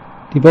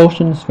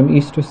Devotions from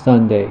Easter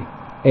Sunday,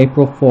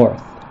 April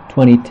 4th,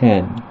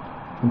 2010,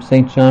 from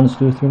St. John's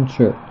Lutheran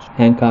Church,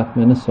 Hancock,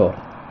 Minnesota.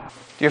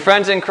 Dear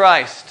friends in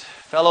Christ,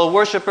 fellow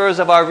worshipers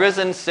of our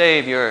risen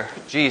Savior,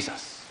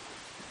 Jesus.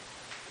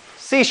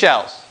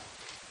 Seashells.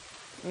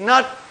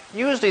 Not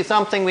usually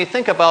something we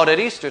think about at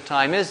Easter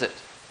time, is it?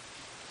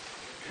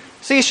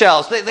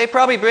 Seashells, they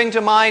probably bring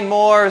to mind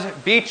more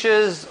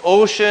beaches,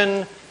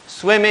 ocean,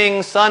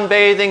 swimming,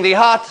 sunbathing, the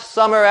hot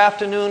summer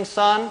afternoon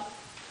sun.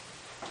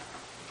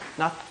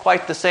 Not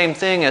quite the same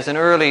thing as an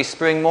early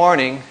spring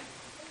morning,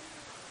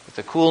 with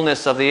the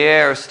coolness of the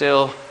air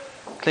still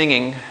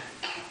clinging.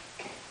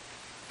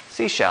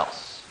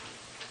 Seashells.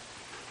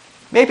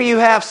 Maybe you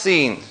have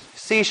seen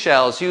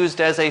seashells used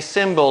as a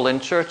symbol in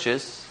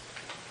churches.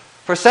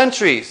 For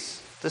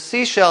centuries, the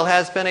seashell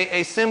has been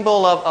a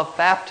symbol of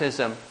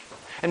baptism.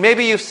 And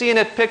maybe you've seen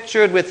it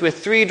pictured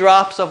with 3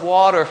 drops of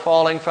water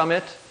falling from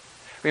it,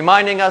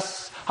 reminding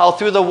us how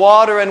through the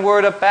water and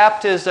word of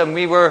baptism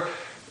we were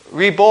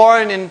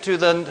reborn into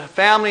the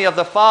family of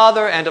the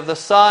Father and of the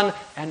Son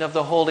and of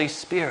the Holy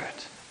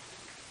Spirit.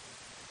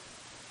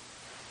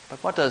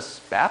 But what does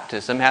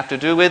baptism have to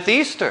do with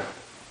Easter?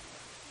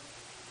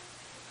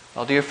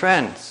 Well, dear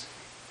friends,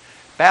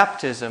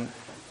 baptism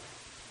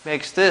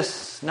makes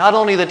this not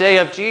only the day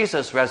of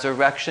Jesus'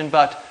 resurrection,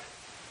 but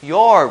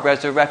your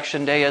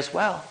resurrection day as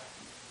well.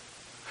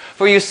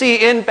 For you see,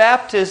 in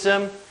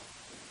baptism,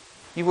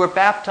 you were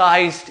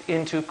baptized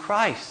into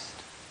Christ.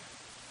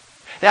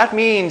 That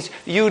means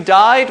you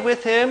died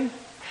with Him,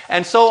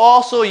 and so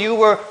also you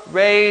were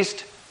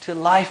raised to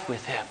life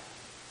with Him.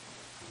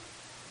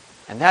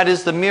 And that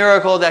is the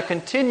miracle that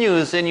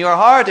continues in your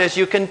heart as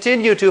you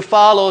continue to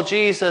follow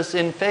Jesus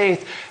in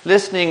faith,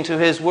 listening to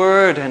His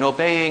word and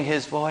obeying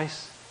His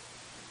voice.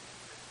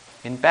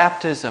 In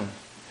baptism,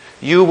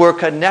 you were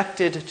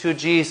connected to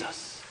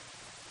Jesus.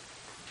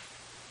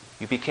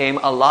 You became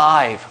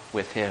alive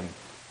with Him.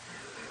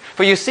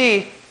 For you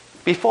see,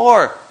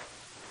 before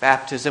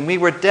baptism, we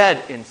were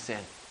dead in sin.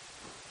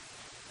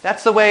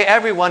 That's the way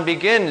everyone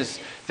begins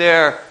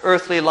their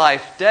earthly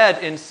life,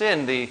 dead in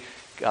sin.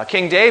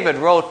 King David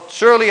wrote,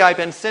 "Surely I've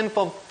been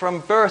sinful from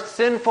birth,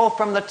 sinful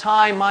from the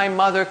time my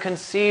mother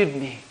conceived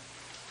me."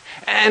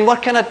 And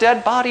what can a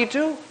dead body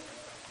do?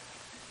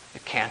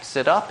 It can't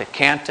sit up, it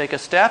can't take a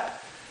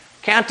step,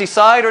 can't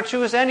decide or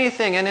choose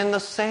anything. And in the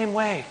same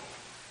way,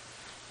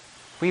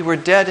 we were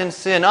dead in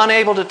sin,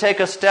 unable to take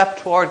a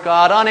step toward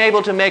God,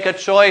 unable to make a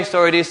choice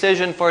or a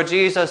decision for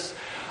Jesus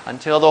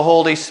until the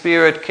Holy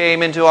Spirit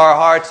came into our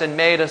hearts and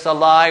made us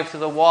alive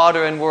through the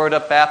water and word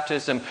of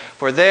baptism.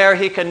 For there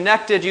He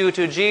connected you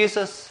to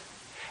Jesus,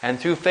 and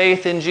through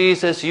faith in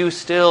Jesus you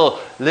still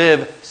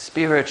live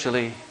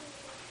spiritually.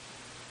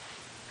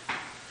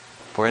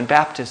 For in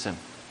baptism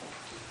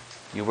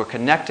you were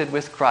connected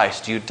with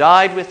Christ. You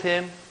died with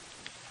Him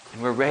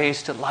and were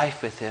raised to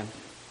life with Him.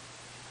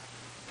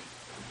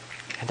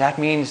 And that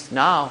means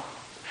now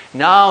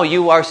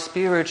you are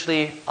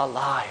spiritually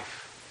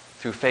alive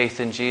through faith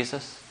in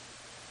Jesus.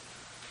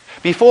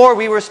 Before,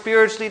 we were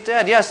spiritually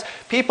dead. Yes,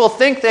 people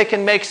think they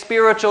can make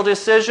spiritual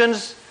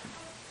decisions,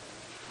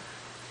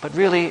 but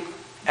really,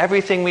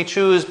 everything we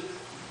choose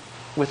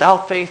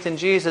without faith in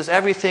Jesus,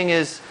 everything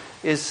is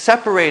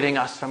separating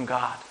us from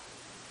God.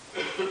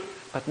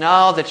 But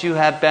now that you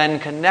have been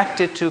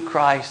connected to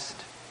Christ,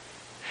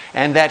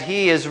 and that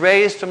He is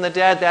raised from the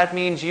dead, that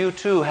means you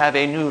too have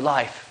a new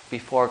life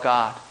before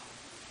God.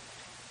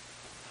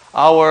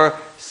 Our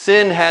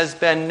sin has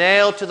been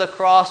nailed to the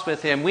cross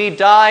with Him. We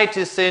died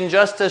to sin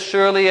just as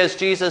surely as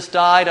Jesus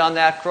died on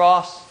that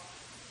cross.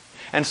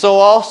 And so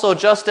also,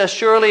 just as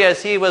surely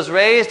as He was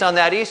raised on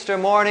that Easter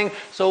morning,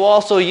 so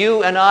also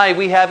you and I,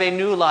 we have a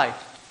new life.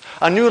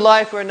 A new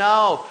life where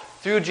now,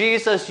 through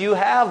Jesus, you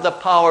have the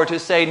power to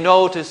say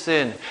no to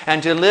sin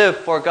and to live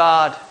for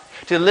God,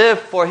 to live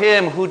for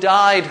Him who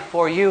died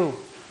for you.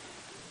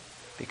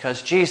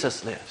 Because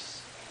Jesus lives.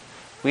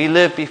 We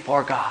live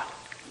before God.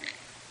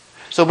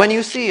 So when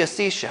you see a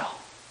seashell,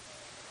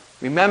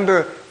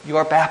 remember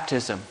your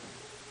baptism.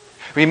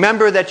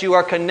 Remember that you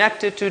are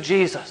connected to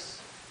Jesus,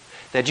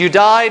 that you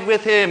died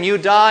with Him, you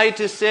died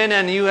to sin,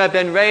 and you have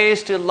been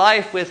raised to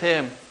life with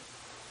Him.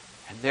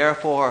 And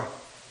therefore,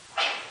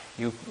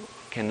 you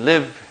can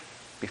live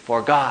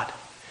before God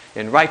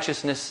in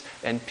righteousness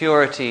and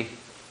purity,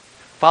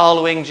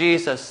 following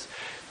Jesus.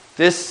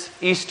 This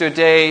Easter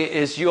day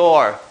is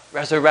your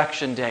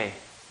resurrection day.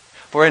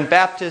 For in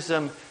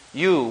baptism,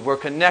 you were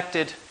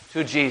connected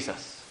to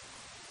Jesus.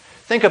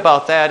 Think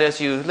about that as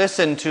you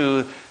listen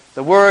to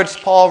the words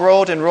Paul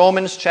wrote in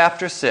Romans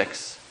chapter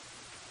 6.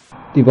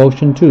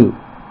 Devotion 2,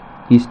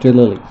 Easter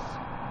Lilies.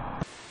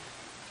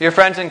 Dear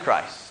friends in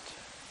Christ,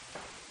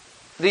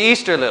 the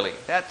Easter lily,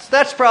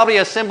 that's probably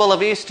a symbol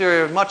of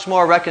Easter much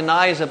more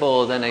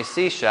recognizable than a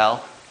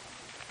seashell.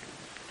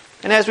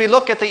 And as we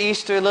look at the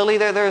Easter lily,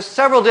 there's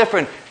several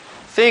different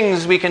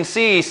things we can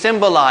see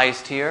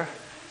symbolized here.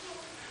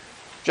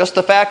 Just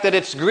the fact that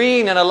it's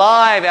green and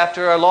alive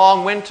after a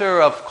long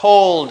winter of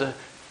cold,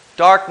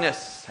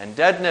 darkness, and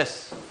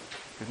deadness.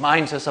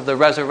 Reminds us of the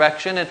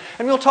resurrection. And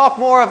we'll talk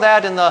more of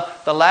that in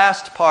the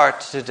last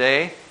part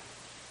today.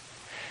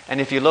 And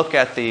if you look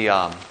at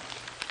the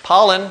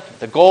pollen,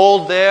 the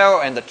gold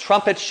there, and the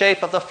trumpet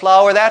shape of the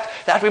flower,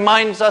 that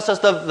reminds us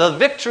of the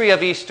victory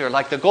of Easter,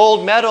 like the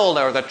gold medal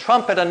or the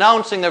trumpet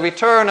announcing the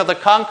return of the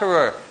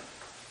conqueror.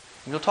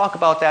 And we'll talk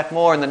about that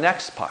more in the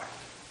next part.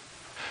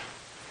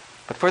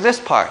 But for this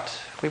part,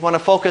 we want to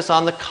focus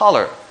on the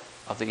color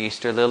of the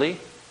Easter lily.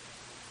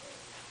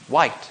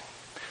 White.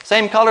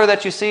 Same color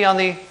that you see on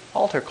the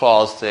altar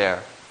cloths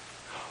there.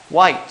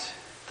 White.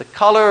 The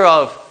color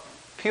of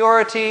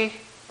purity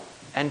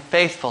and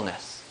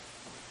faithfulness.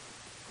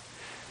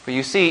 For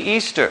you see,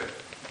 Easter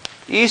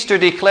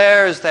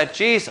declares that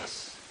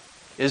Jesus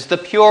is the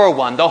pure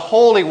one, the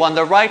holy one,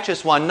 the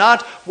righteous one,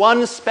 not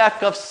one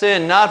speck of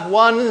sin, not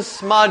one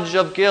smudge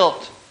of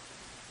guilt.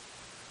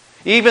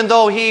 Even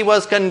though he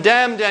was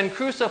condemned and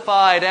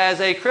crucified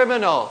as a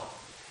criminal,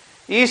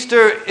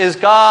 Easter is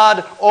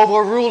God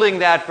overruling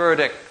that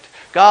verdict.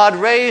 God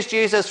raised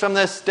Jesus from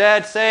the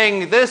dead,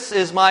 saying, "This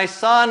is my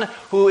Son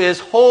who is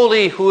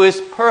holy, who is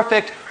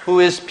perfect, who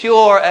is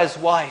pure as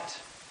white."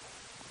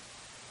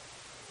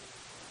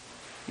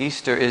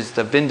 Easter is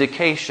the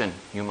vindication,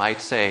 you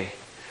might say,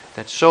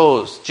 that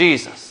shows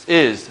Jesus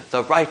is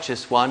the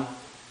righteous one.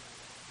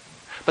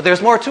 But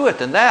there's more to it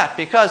than that,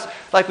 because,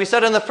 like we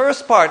said in the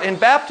first part, in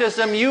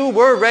baptism you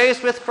were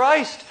raised with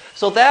Christ.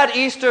 So that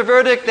Easter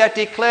verdict that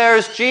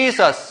declares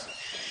Jesus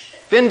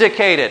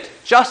vindicated,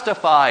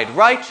 justified,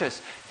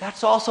 righteous,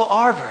 that's also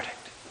our verdict.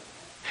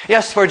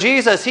 Yes, for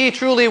Jesus, he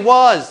truly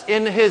was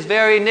in his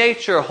very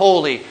nature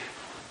holy.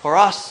 For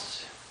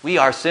us, we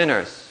are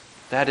sinners.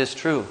 That is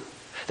true.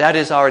 That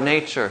is our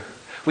nature.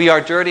 We are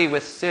dirty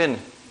with sin.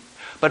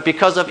 But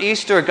because of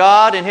Easter,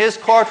 God in his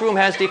courtroom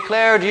has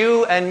declared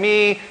you and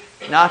me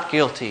not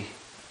guilty.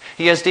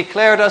 He has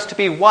declared us to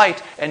be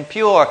white and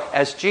pure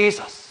as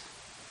Jesus.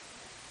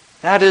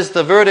 That is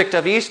the verdict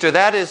of Easter.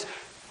 That is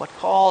what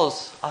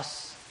calls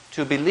us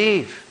to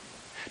believe,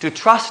 to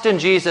trust in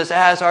Jesus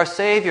as our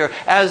Savior,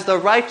 as the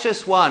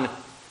righteous one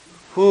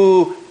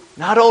who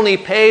not only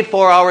paid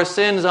for our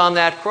sins on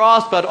that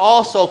cross, but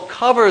also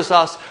covers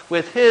us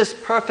with his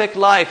perfect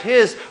life,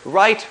 his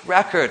right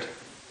record,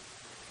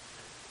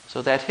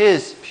 so that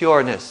his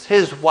pureness,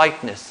 his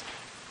whiteness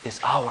is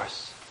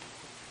ours.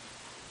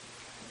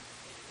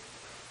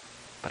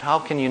 But how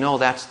can you know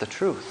that's the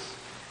truth?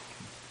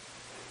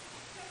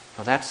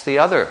 Well, that's the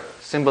other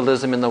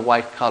symbolism in the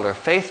white color,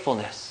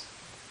 faithfulness.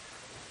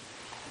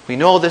 We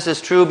know this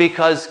is true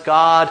because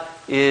God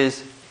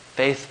is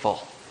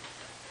faithful.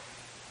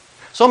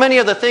 So many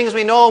of the things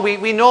we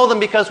know them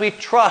because we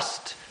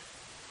trust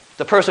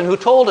the person who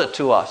told it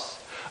to us.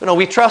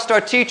 We trust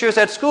our teachers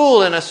at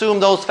school and assume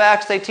those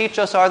facts they teach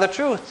us are the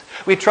truth.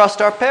 We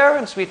trust our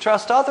parents, we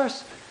trust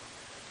others.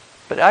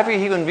 But every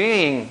human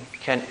being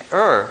can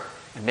err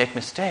and make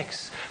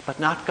mistakes, but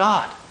not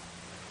God.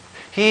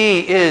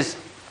 He is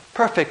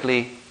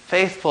perfectly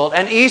faithful,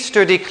 and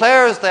Easter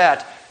declares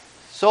that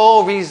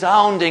so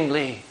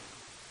resoundingly.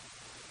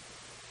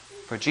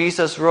 For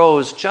Jesus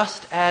rose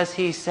just as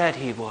he said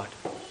he would.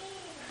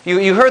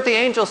 You heard the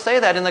angels say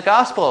that in the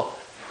gospel.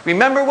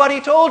 Remember what he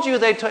told you,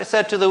 they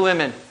said to the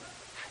women,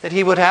 that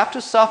he would have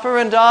to suffer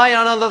and die,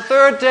 and on the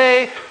third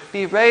day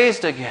be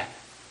raised again.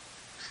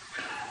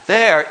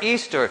 There,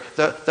 Easter,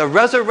 the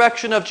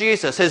resurrection of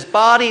Jesus, his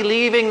body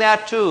leaving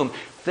that tomb,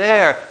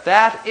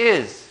 that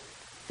is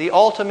the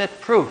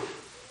ultimate proof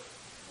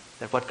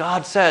that what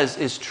God says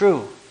is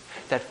true,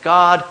 that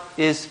God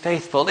is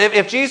faithful.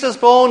 If Jesus'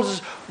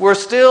 bones were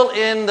still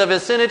in the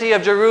vicinity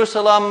of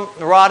Jerusalem,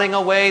 rotting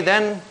away,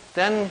 then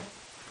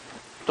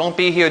don't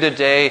be here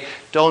today.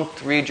 Don't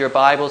read your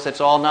Bibles.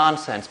 It's all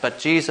nonsense. But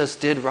Jesus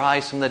did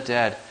rise from the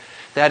dead.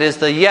 That is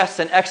the yes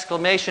and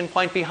exclamation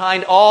point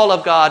behind all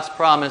of God's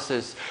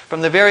promises.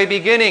 From the very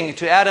beginning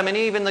to Adam and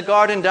Eve in the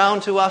garden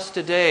down to us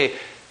today.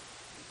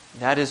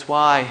 That is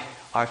why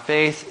our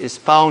faith is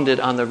founded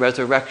on the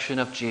resurrection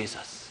of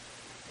Jesus.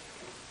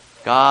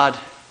 God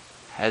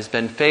has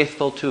been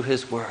faithful to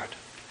his word.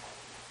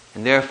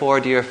 And therefore,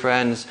 dear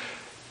friends,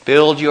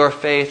 build your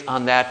faith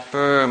on that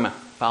firm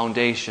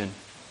foundation.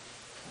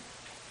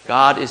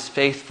 God is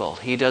faithful.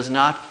 He does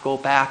not go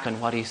back on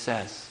what he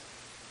says.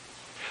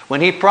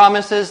 When he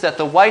promises that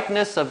the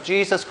whiteness of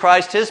Jesus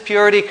Christ, his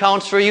purity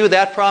counts for you,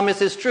 that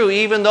promise is true.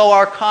 Even though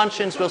our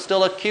conscience will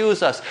still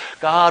accuse us,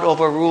 God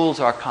overrules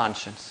our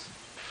conscience.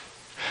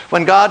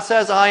 When God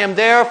says, I am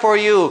there for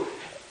you,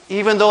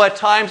 even though at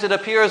times it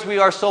appears we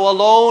are so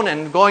alone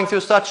and going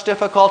through such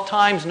difficult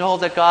times, know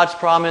that God's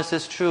promise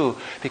is true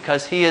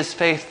because he is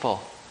faithful.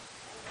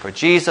 For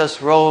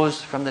Jesus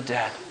rose from the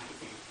dead.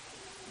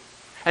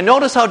 And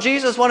notice how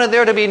Jesus wanted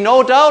there to be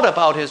no doubt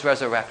about his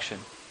resurrection.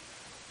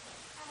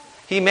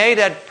 He made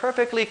that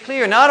perfectly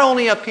clear, not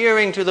only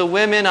appearing to the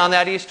women on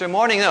that Easter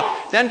morning. No,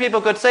 then people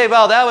could say,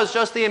 well, that was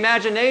just the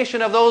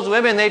imagination of those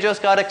women. They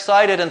just got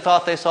excited and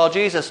thought they saw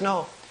Jesus.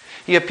 No.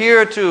 He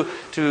appeared to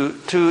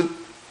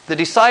the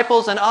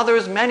disciples and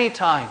others many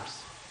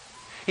times.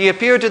 He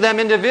appeared to them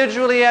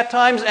individually at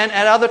times and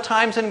at other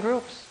times in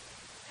groups.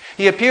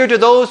 He appeared to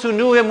those who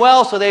knew him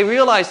well, so they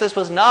realized this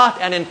was not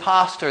an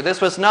impostor.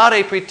 This was not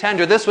a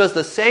pretender. This was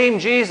the same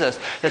Jesus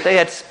that they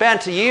had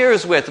spent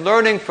years with,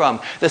 learning from.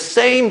 The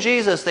same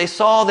Jesus they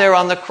saw there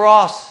on the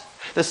cross.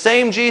 The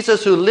same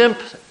Jesus whose limp,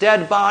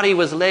 dead body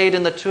was laid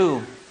in the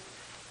tomb.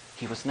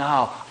 He was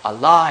now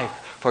alive,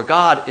 for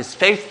God is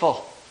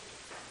faithful.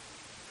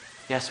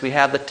 Yes, we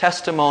have the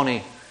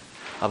testimony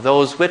of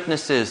those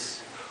witnesses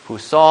who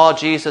saw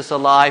Jesus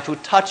alive, who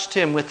touched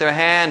him with their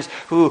hands,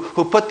 who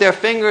put their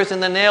fingers in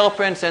the nail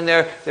prints and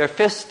their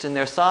fist in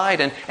their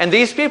side. And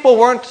these people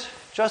weren't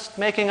just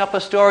making up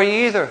a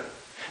story either,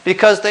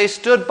 because they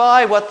stood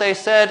by what they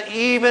said,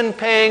 even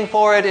paying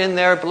for it in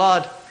their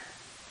blood.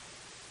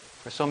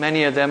 For so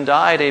many of them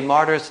died a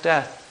martyr's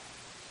death,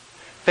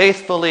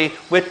 faithfully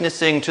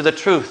witnessing to the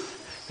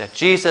truth that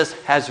Jesus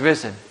has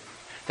risen,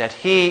 that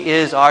he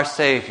is our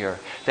Savior,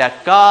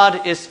 that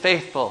God is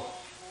faithful.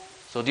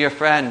 So, dear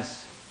friends,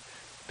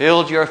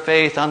 build your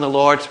faith on the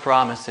Lord's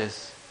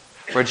promises.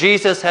 For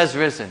Jesus has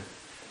risen.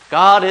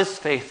 God is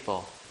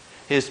faithful.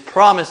 His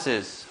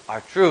promises are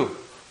true.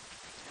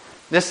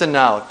 Listen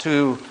now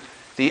to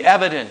the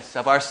evidence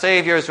of our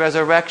Savior's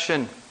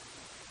resurrection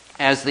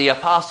as the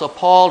Apostle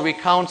Paul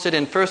recounts it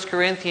in 1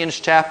 Corinthians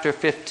chapter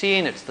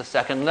 15. It's the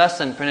second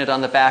lesson printed on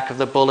the back of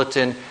the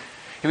bulletin.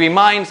 He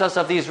reminds us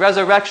of these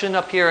resurrection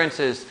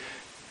appearances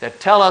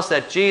that tell us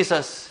that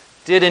Jesus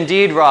did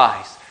indeed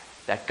rise,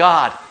 that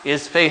God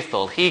is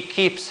faithful. He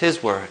keeps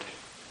his word.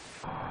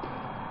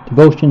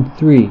 Devotion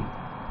 3,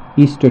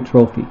 Easter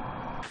Trophy.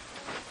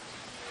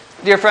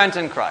 Dear friends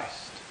in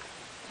Christ,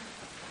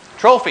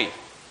 trophy,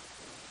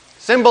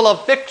 symbol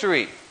of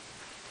victory,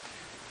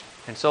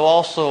 and so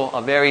also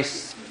a very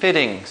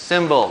fitting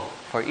symbol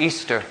for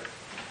Easter.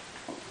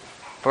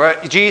 For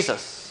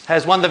Jesus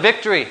has won the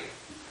victory.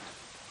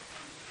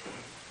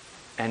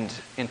 And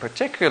in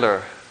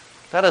particular,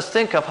 let us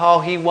think of how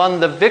he won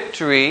the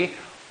victory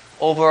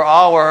over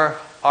our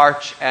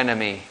arch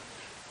enemy,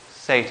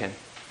 Satan.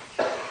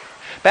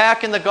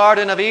 Back in the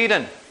Garden of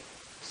Eden,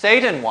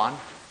 Satan won.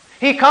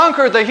 He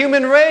conquered the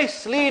human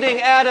race, leading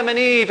Adam and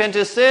Eve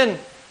into sin.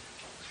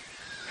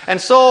 And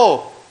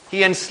so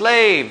he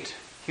enslaved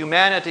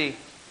humanity.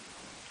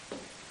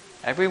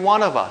 Every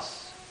one of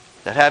us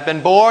that have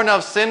been born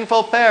of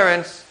sinful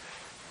parents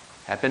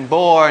have been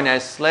born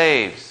as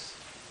slaves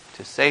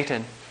to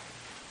Satan.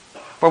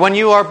 For when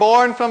you are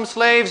born from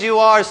slaves, you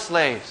are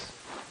slaves.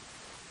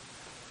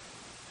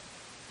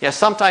 Yes,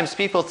 sometimes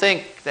people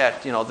think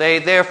that,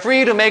 they're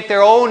free to make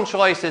their own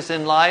choices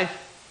in life,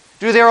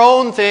 do their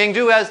own thing,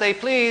 do as they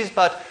please,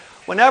 but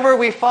whenever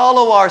we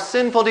follow our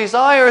sinful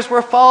desires,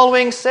 we're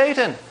following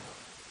Satan.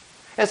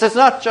 Yes, it's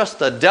not just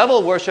the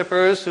devil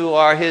worshippers who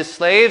are his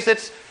slaves,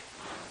 it's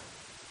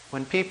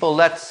when people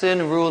let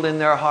sin rule in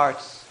their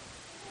hearts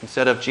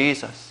instead of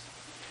Jesus.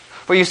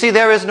 For you see,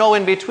 there is no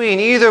in between.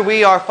 Either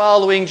we are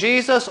following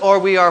Jesus or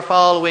we are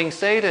following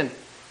Satan.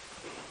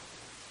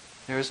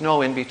 There is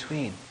no in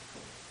between.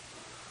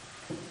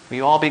 We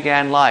all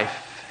began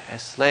life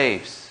as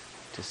slaves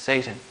to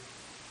Satan.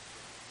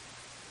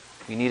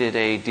 We needed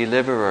a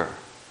deliverer,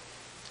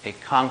 a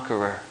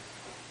conqueror.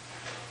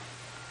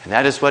 And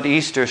that is what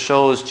Easter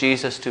shows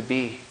Jesus to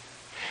be.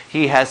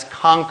 He has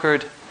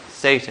conquered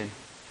Satan.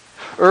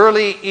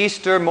 Early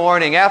Easter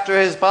morning, after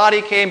his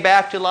body came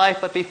back to life,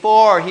 but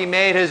before he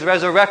made his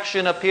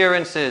resurrection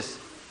appearances,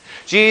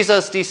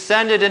 Jesus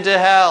descended into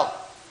hell.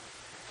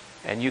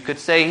 And you could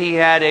say he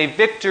had a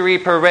victory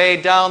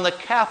parade down the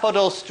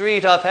capital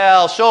street of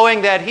hell,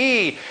 showing that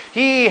he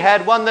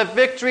had won the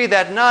victory,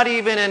 that not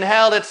even in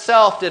hell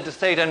itself did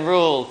Satan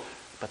rule,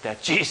 but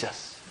that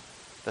Jesus,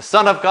 the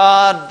Son of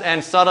God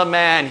and Son of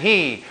Man,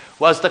 he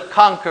was the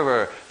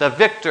conqueror, the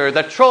victor.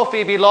 The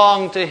trophy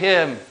belonged to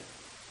him.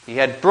 He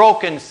had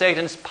broken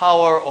Satan's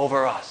power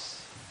over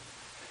us.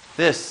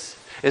 This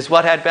is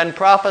what had been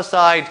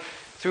prophesied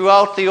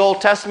throughout the Old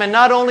Testament,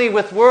 not only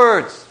with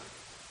words,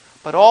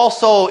 but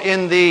also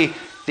in the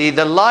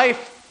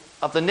life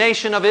of the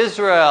nation of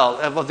Israel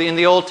in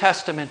the Old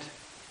Testament.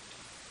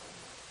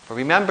 For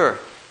remember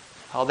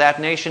how that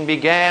nation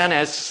began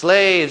as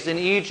slaves in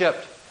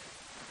Egypt,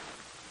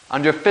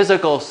 under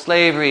physical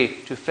slavery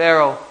to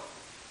Pharaoh.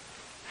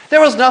 There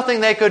was nothing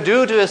they could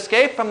do to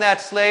escape from that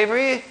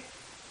slavery.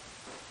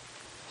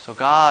 So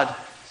God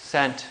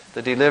sent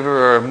the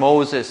deliverer,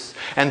 Moses.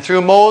 And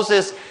through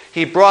Moses,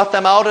 he brought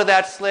them out of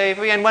that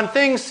slavery. And when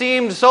things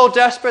seemed so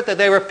desperate that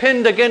they were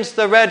pinned against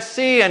the Red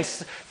Sea and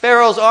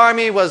Pharaoh's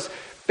army was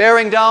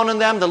bearing down on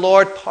them, the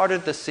Lord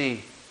parted the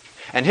sea.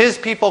 And his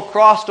people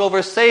crossed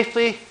over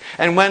safely.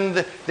 And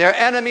when their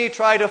enemy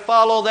tried to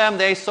follow them,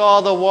 they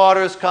saw the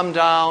waters come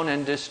down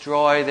and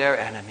destroy their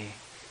enemy.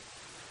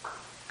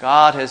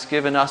 God has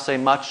given us a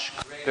much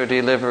greater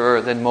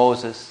deliverer than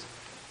Moses.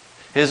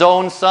 His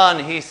own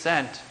Son he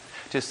sent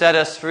to set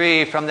us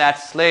free from that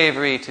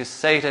slavery to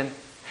Satan.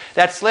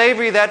 That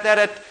slavery that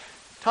at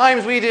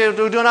times we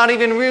do not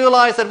even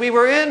realize that we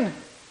were in.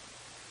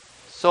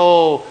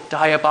 So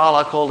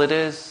diabolical it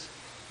is.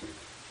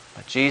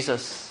 But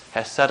Jesus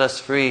has set us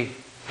free,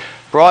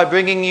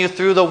 bringing you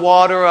through the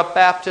water of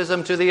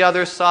baptism to the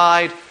other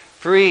side,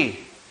 free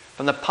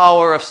from the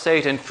power of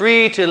Satan,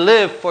 free to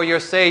live for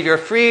your Savior,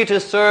 free to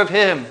serve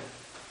Him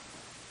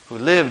who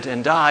lived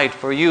and died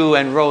for you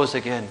and rose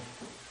again.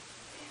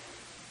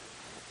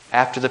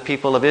 After the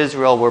people of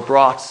Israel were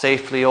brought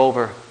safely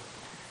over,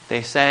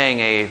 they sang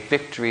a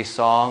victory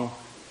song.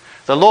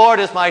 The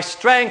Lord is my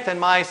strength and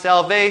my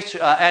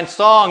salvation and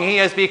song. He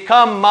has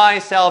become my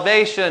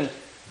salvation.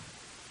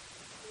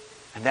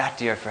 And that,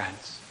 dear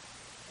friends,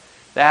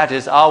 that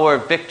is our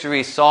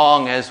victory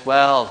song as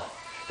well,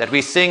 that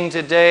we sing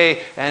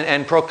today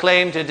and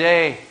proclaim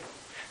today,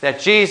 that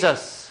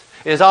Jesus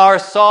is our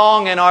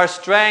song and our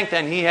strength,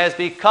 and He has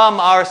become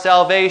our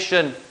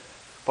salvation.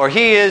 For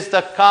He is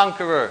the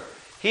conqueror.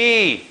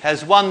 He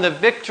has won the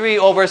victory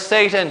over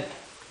Satan,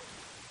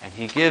 and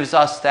He gives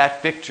us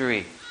that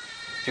victory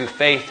through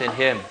faith in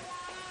Him.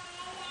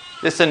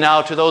 Listen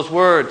now to those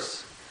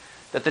words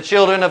that the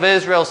children of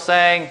Israel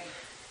sang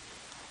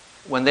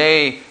when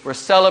they were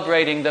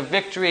celebrating the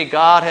victory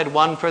God had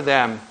won for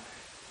them.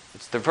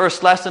 It's the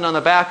first lesson on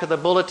the back of the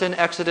bulletin,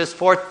 Exodus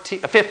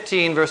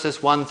 15,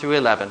 verses 1 through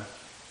 11.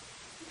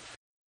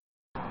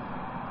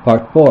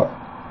 Part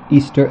 4.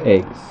 Easter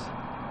eggs.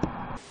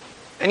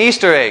 An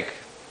Easter egg,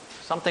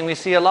 something we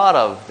see a lot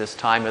of this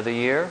time of the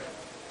year.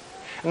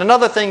 And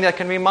another thing that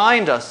can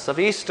remind us of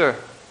Easter.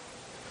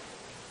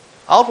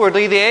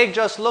 Outwardly, the egg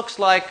just looks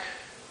like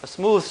a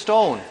smooth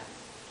stone.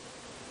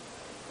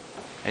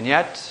 And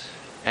yet,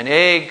 an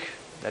egg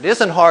that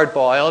isn't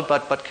hard-boiled,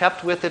 but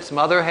kept with its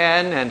mother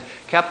hen and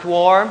kept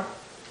warm,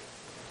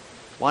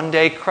 one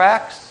day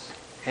cracks,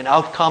 and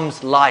out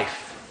comes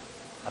life,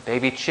 a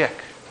baby chick.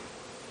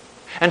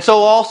 And so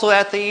also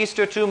at the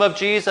Easter tomb of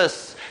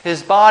Jesus,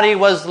 His body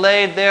was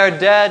laid there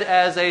dead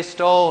as a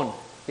stone.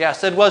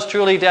 Yes, it was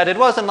truly dead. It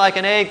wasn't like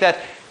an egg that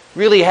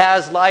really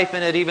has life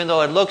in it, even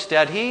though it looks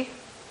dead.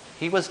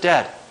 He was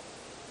dead.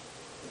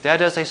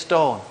 Dead as a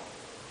stone.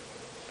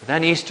 But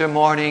then Easter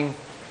morning,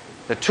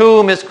 the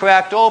tomb is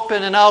cracked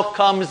open and out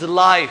comes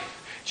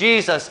life.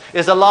 Jesus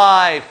is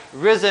alive,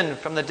 risen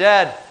from the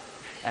dead.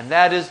 And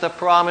that is the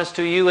promise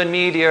to you and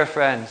me, dear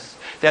friends,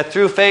 that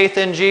through faith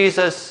in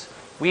Jesus,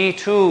 we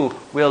too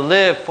will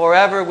live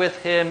forever with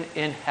Him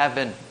in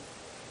heaven.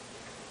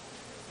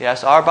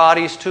 Yes, our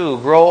bodies too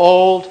grow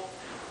old.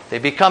 They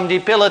become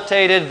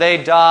debilitated,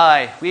 they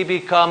die. We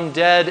become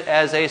dead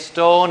as a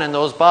stone, and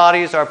those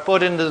bodies are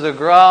put into the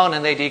ground,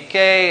 and they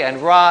decay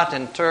and rot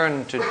and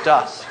turn to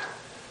dust.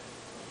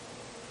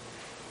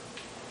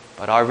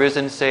 But our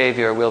risen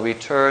Savior will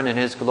return in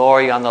His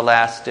glory on the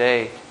last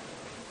day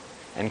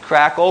and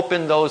crack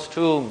open those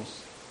tombs.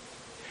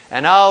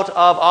 And out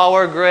of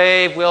our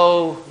grave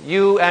will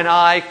you and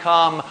I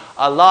come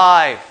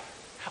alive.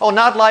 Oh,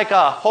 not like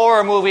a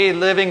horror movie,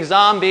 living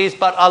zombies,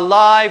 but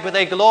alive with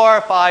a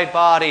glorified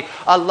body.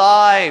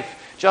 Alive,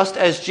 just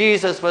as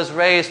Jesus was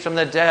raised from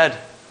the dead.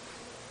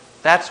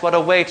 That's what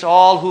awaits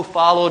all who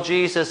follow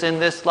Jesus in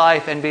this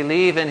life and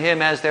believe in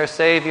Him as their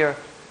Savior.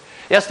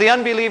 Yes, the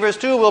unbelievers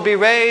too will be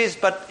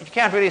raised, but you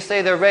can't really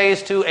say they're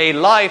raised to a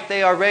life.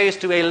 They are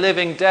raised to a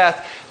living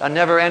death, a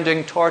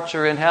never-ending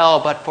torture in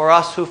hell. But for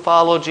us who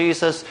follow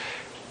Jesus,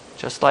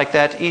 just like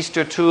that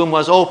Easter tomb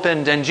was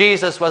opened and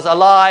Jesus was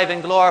alive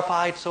and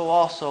glorified, so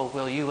also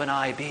will you and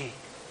I be.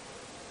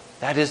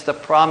 That is the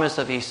promise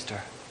of Easter.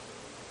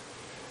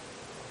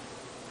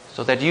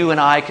 So that you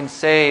and I can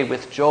say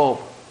with Job,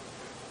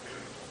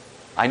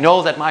 I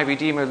know that my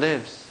Redeemer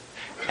lives.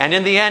 And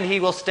in the end He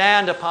will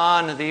stand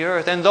upon the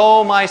earth. And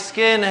though my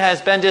skin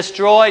has been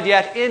destroyed,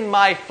 yet in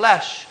my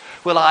flesh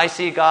will I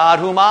see God,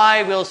 whom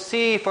I will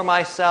see for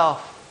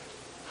myself.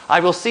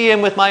 I will see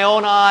Him with my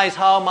own eyes,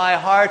 how my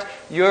heart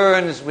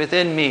yearns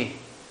within me.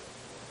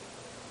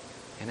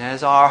 And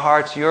as our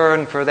hearts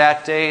yearn for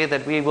that day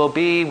that we will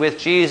be with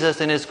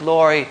Jesus in His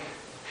glory,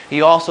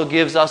 He also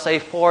gives us a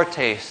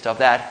foretaste of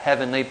that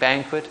heavenly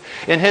banquet.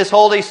 In His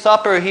Holy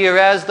Supper here,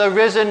 as the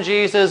risen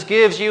Jesus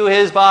gives you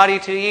His body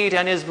to eat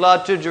and His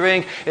blood to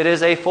drink, it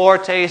is a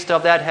foretaste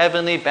of that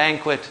heavenly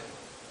banquet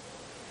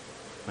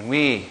when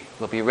we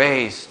will be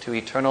raised to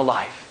eternal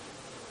life.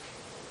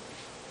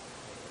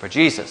 For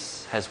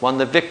Jesus has won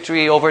the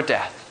victory over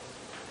death,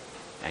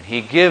 and He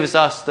gives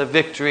us the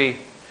victory,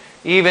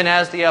 even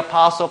as the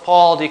Apostle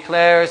Paul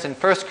declares in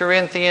 1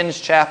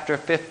 Corinthians chapter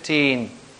 15,